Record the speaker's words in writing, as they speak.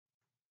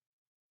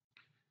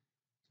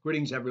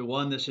Greetings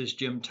everyone, this is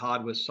Jim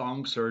Todd with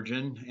Song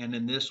Surgeon, and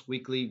in this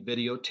weekly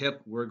video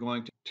tip we're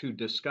going to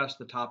discuss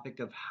the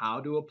topic of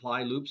how to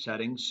apply loop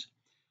settings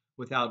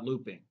without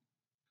looping.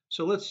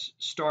 So let's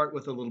start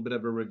with a little bit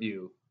of a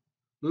review.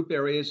 Loop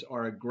areas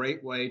are a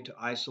great way to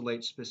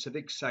isolate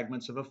specific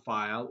segments of a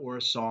file or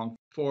a song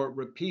for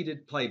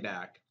repeated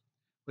playback.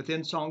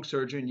 Within Song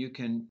Surgeon you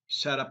can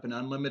set up an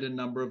unlimited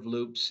number of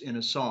loops in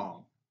a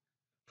song.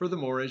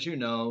 Furthermore, as you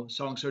know,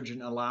 Song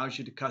Surgeon allows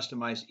you to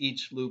customize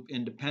each loop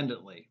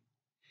independently.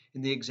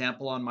 In the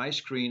example on my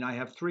screen, I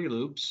have 3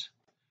 loops.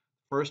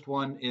 First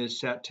one is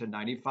set to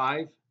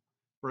 95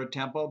 for a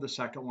tempo, the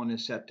second one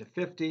is set to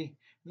 50,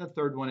 and the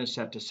third one is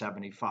set to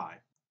 75.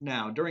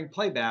 Now, during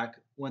playback,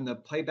 when the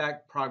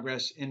playback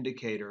progress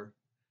indicator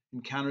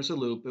encounters a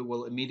loop, it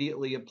will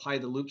immediately apply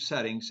the loop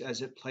settings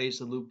as it plays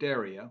the looped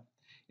area.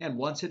 And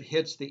once it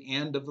hits the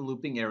end of the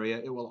looping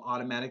area, it will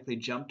automatically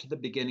jump to the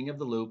beginning of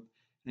the loop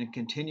and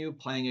continue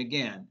playing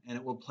again. And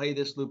it will play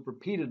this loop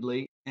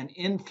repeatedly and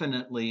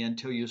infinitely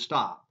until you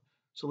stop.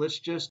 So let's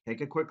just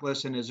take a quick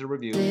listen as a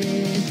review.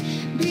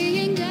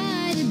 Being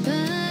guided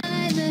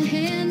by the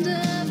hand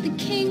of the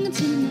king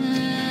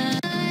tonight,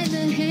 by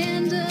the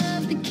hand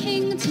of the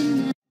king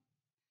tonight.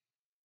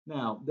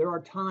 Now, there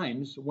are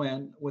times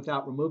when,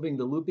 without removing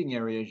the looping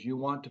areas, you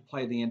want to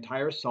play the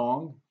entire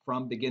song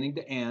from beginning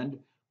to end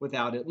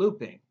without it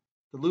looping.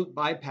 The loop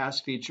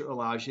bypass feature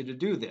allows you to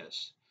do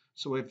this.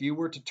 So if you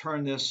were to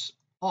turn this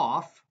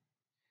off,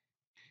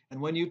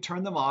 and when you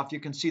turn them off, you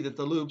can see that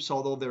the loops,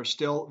 although they're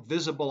still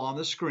visible on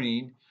the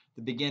screen,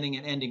 the beginning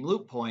and ending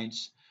loop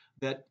points,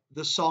 that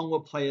the song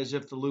will play as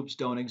if the loops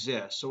don't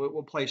exist. So it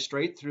will play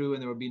straight through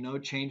and there will be no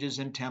changes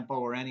in tempo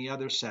or any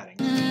other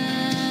settings.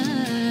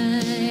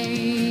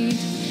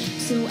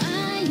 So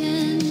I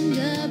end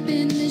up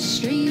in this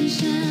strange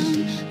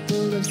town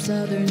full of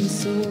southern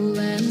soul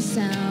and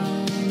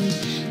sound.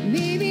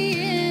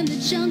 Maybe in the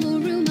jungle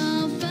room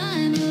I'll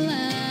find a light.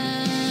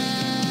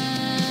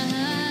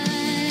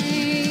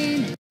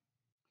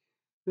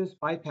 This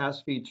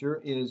bypass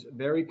feature is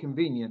very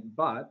convenient,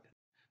 but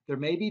there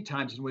may be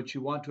times in which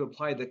you want to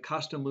apply the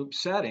custom loop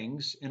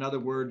settings, in other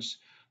words,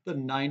 the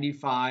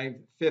 95,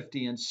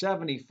 50, and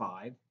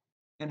 75,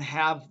 and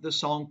have the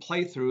song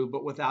play through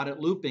but without it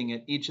looping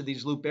at each of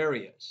these loop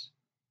areas.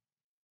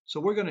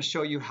 So we're going to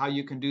show you how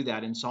you can do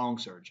that in Song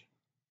Surgeon.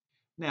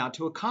 Now,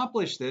 to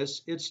accomplish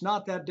this, it's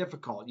not that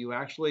difficult.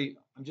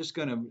 I'm just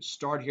going to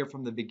start here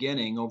from the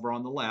beginning over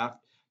on the left.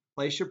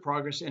 Place your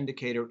progress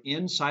indicator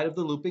inside of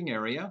the looping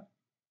area.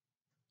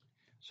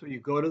 So you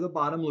go to the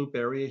bottom loop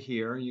area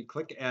here, you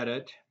click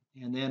Edit,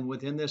 and then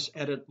within this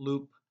Edit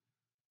Loop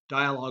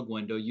dialog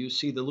window, you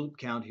see the loop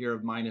count here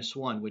of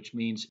 -1, which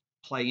means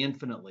play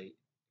infinitely.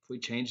 If we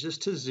change this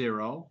to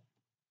 0,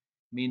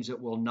 it means it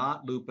will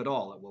not loop at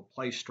all. It will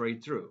play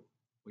straight through.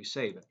 We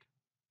save it.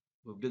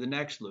 Move to the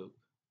next loop.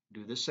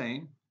 Do the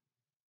same.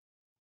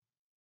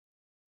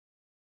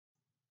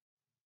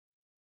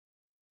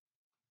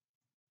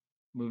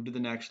 Move to the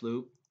next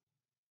loop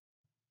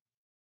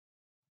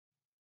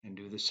and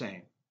do the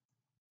same.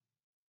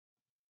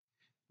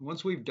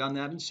 Once we've done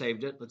that and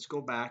saved it, let's go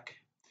back.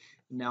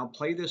 Now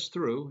play this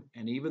through,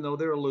 and even though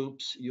there are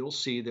loops, you'll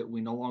see that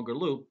we no longer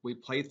loop. We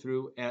play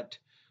through at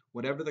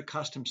whatever the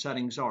custom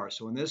settings are.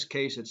 So in this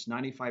case, it's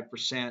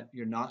 95%.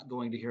 You're not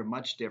going to hear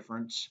much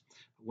difference.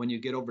 When you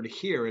get over to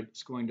here,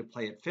 it's going to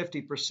play at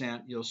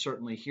 50%. You'll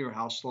certainly hear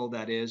how slow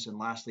that is. And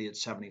lastly,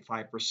 it's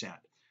 75%.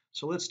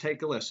 So let's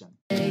take a listen.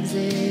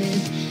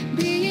 Exit,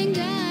 being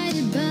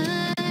guided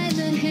by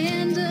the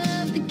hand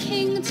of the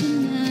king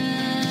tonight.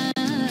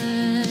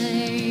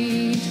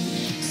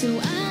 So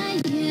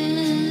I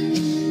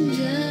end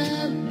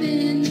up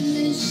in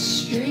this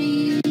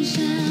strange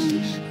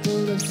town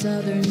full of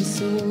southern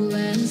soul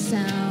and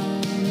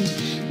sound.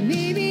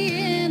 Maybe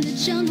in the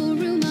jungle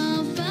room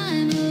I'll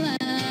find a light.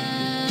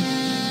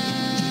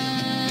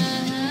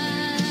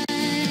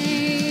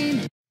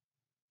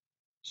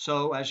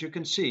 So as you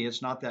can see,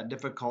 it's not that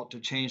difficult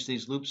to change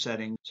these loop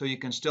settings, so you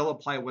can still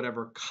apply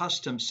whatever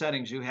custom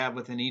settings you have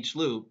within each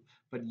loop,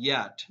 but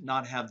yet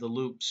not have the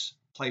loops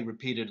play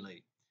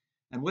repeatedly.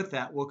 And with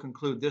that, we'll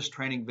conclude this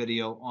training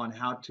video on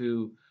how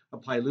to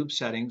apply loop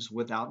settings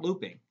without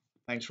looping.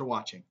 Thanks for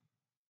watching.